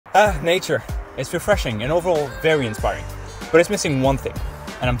Nature. It's refreshing and overall very inspiring. But it's missing one thing,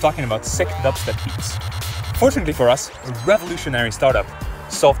 and I'm talking about sick dubstep beats. Fortunately for us, a revolutionary startup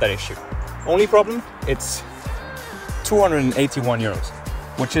solved that issue. Only problem? It's 281 euros,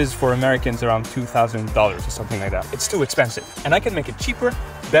 which is for Americans around $2,000 or something like that. It's too expensive, and I can make it cheaper,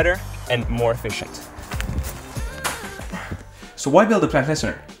 better, and more efficient. So why build a plant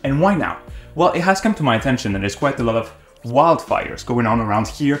listener? And why now? Well, it has come to my attention that there's quite a lot of wildfires going on around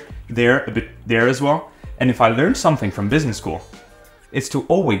here, there, a bit there as well. And if I learned something from business school, it's to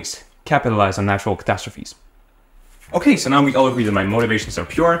always capitalize on natural catastrophes. Okay, so now we all agree that my motivations are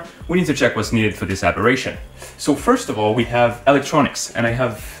pure. We need to check what's needed for this aberration. So first of all, we have electronics, and I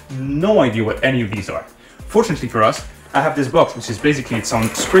have no idea what any of these are. Fortunately for us, I have this box, which is basically its own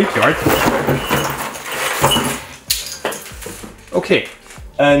scrapyard. Okay,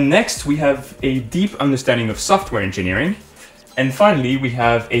 next we have a deep understanding of software engineering. And finally, we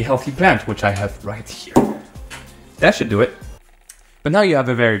have a healthy plant, which I have right here. That should do it. But now you have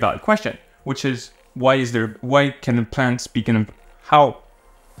a very valid question, which is, why can a plant speak in a... How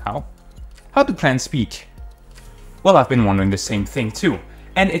do plants speak? Well, I've been wondering the same thing too.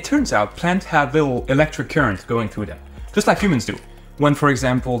 And it turns out plants have little electric current going through them, just like humans do, when, for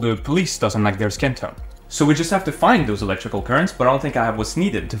example, the police doesn't like their skin tone. So we just have to find those electrical currents, but I don't think I have what's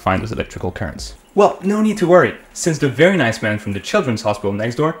needed to find those electrical currents. Well, no need to worry, since the very nice man from the children's hospital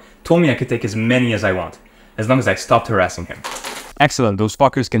next door told me I could take as many as I want, as long as I stopped harassing him. Excellent, those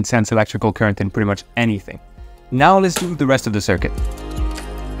fuckers can sense electrical current in pretty much anything. Now let's do the rest of the circuit.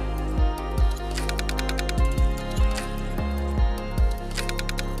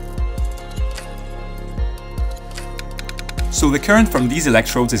 So the current from these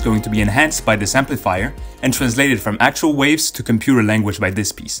electrodes is going to be enhanced by this amplifier and translated from actual waves to computer language by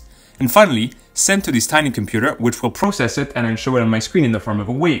this piece. And finally, sent to this tiny computer, which will process it and then show it on my screen in the form of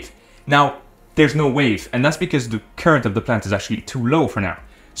a wave. Now, there's no wave, and that's because the current of the plant is actually too low for now.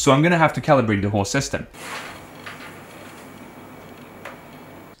 So I'm gonna have to calibrate the whole system.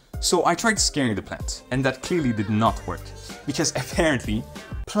 So I tried scaring the plant, and that clearly did not work. Because apparently,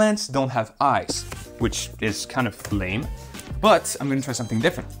 plants don't have eyes, which is kind of lame. But I'm gonna try something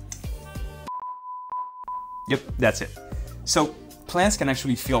different. Yep, that's it. So plants can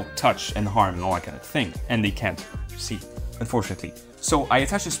actually feel touch and harm and all that kind of thing, and they can't see, unfortunately. So I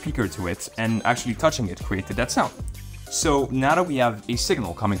attached a speaker to it, and actually touching it created that sound. So now that we have a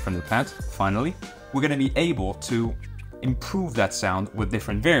signal coming from the plant, finally, we're gonna be able to improve that sound with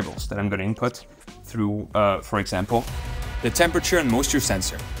different variables that I'm gonna input through, for example, the temperature and moisture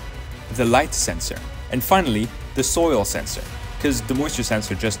sensor, the light sensor, and finally, the soil sensor, because the moisture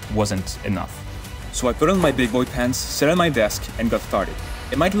sensor just wasn't enough. So I put on my big boy pants, sat at my desk, and got started.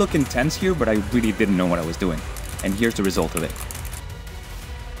 It might look intense here, but I really didn't know what I was doing. And here's the result of it.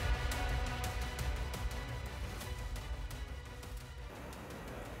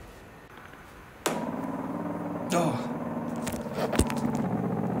 Oh.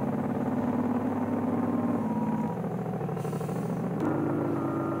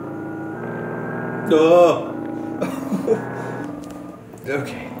 Oh.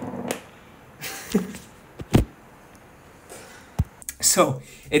 Okay. So,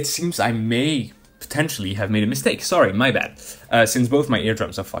 it seems I may potentially have made a mistake. Sorry, my bad. Since both my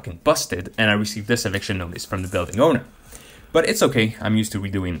eardrums are fucking busted and I received this eviction notice from the building owner. But it's okay, I'm used to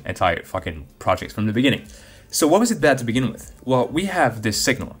redoing entire fucking projects from the beginning. So what was it bad to begin with? Well, we have this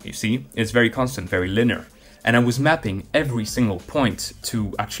signal, you see? It's very constant, very linear. And I was mapping every single point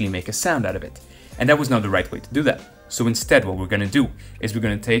to actually make a sound out of it. And that was not the right way to do that. So instead, what we're gonna do is we're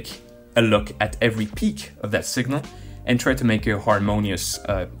gonna take a look at every peak of that signal and try to make a harmonious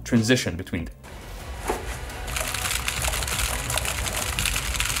transition between them.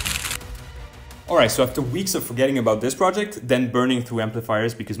 Alright, so after weeks of forgetting about this project, then burning through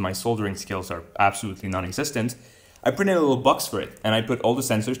amplifiers because my soldering skills are absolutely non-existent, I printed a little box for it and I put all the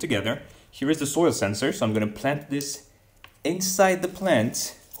sensors together. Here is the soil sensor, so I'm gonna plant this inside the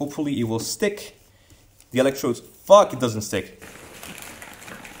plant. Hopefully it will stick. The electrodes, fuck, it doesn't stick.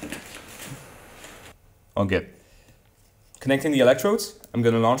 Oh, good. Connecting the electrodes, I'm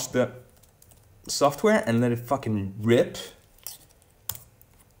gonna launch the software and let it fucking rip.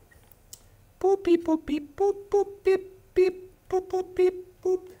 Boop, beep, boop, beep, boop, boop, beep, beep, boop, boop, beep,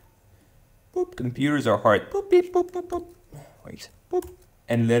 boop. Boop, computers are hard. Boop, beep, boop, boop, boop. Wait, boop.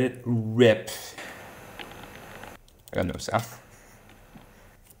 And let it rip. I got no sound.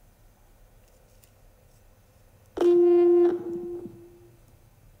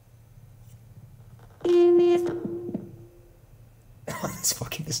 It's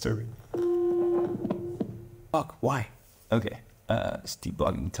fucking disturbing. Fuck, why? Okay. It's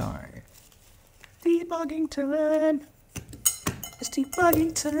debugging time. Debugging time. It's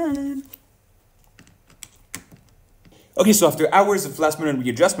debugging time. Okay, so after hours of last minute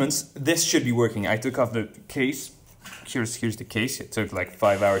readjustments, this should be working. I took off the case. Here's the case. It took like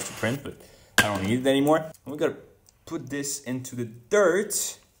 5 hours to print, but I don't need it anymore. We gotta put this into the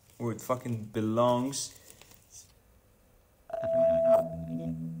dirt where it fucking belongs.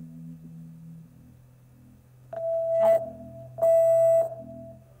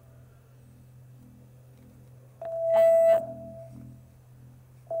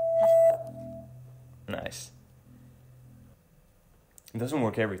 Nice. It doesn't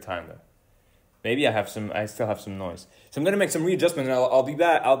work every time though. Maybe I still have some noise. So I'm gonna make some readjustments and I'll be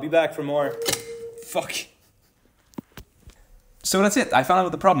back. I'll be back for more. Fuck. So that's it. I found out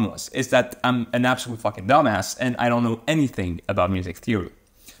what the problem was. Is that I'm an absolute fucking dumbass and I don't know anything about music theory.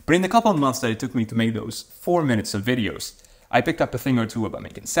 But in the couple of months that it took me to make those 4 minutes of videos, I picked up a thing or two about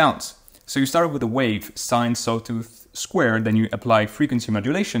making sounds. So you start with a wave, sine, sawtooth, square, then you apply frequency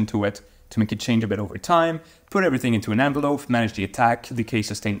modulation to it to make it change a bit over time, put everything into an envelope, manage the attack, decay,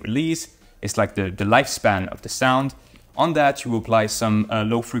 sustain, release. It's like the lifespan of the sound. On that, you apply some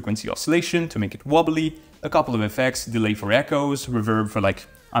low frequency oscillation to make it wobbly, a couple of effects, delay for echoes, reverb for like,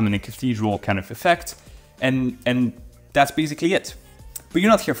 I'm in a cathedral kind of effect, and that's basically it. But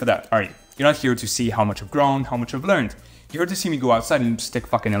you're not here for that, are you? You're not here to see how much I've grown, how much I've learned. You're here to see me go outside and stick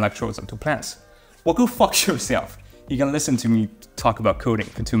fucking electrodes onto plants. Well, go fuck yourself. You can listen to me talk about coding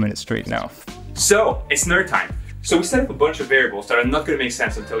for 2 minutes straight now. So, it's nerd time. So we set up a bunch of variables that are not going to make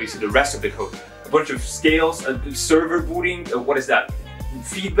sense until you see the rest of the code. A bunch of scales, a server booting, what is that?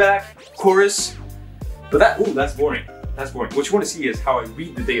 Feedback, chorus. But that's boring. That's boring. What you want to see is how I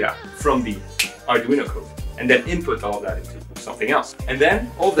read the data from the Arduino code and then input all of that into something else. And then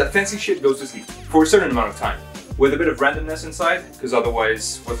all of that fancy shit goes to sleep for a certain amount of time with a bit of randomness inside, because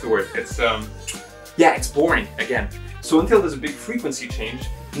otherwise, what's the word? It's boring again. So until there's a big frequency change,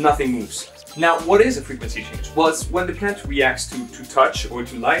 nothing moves. Now, what is a frequency change? Well, it's when the plant reacts to touch or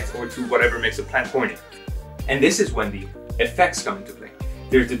to light or to whatever makes the plant pointing. And this is when the effects come into play.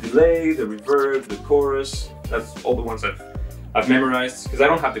 There's the delay, the reverb, the chorus. That's all the ones I've memorized because I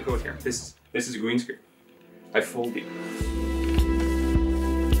don't have the code here. This is a green screen. I fooled you.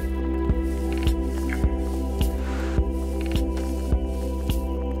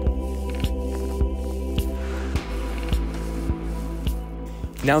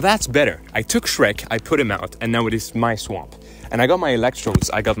 Now that's better. I took Shrek, I put him out, and now it is my swamp. And I got my electrodes,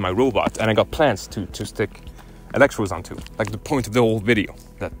 I got my robot, and I got plants to stick electrodes onto. Like the point of the whole video.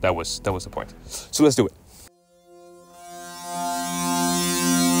 That was the point. So let's do it.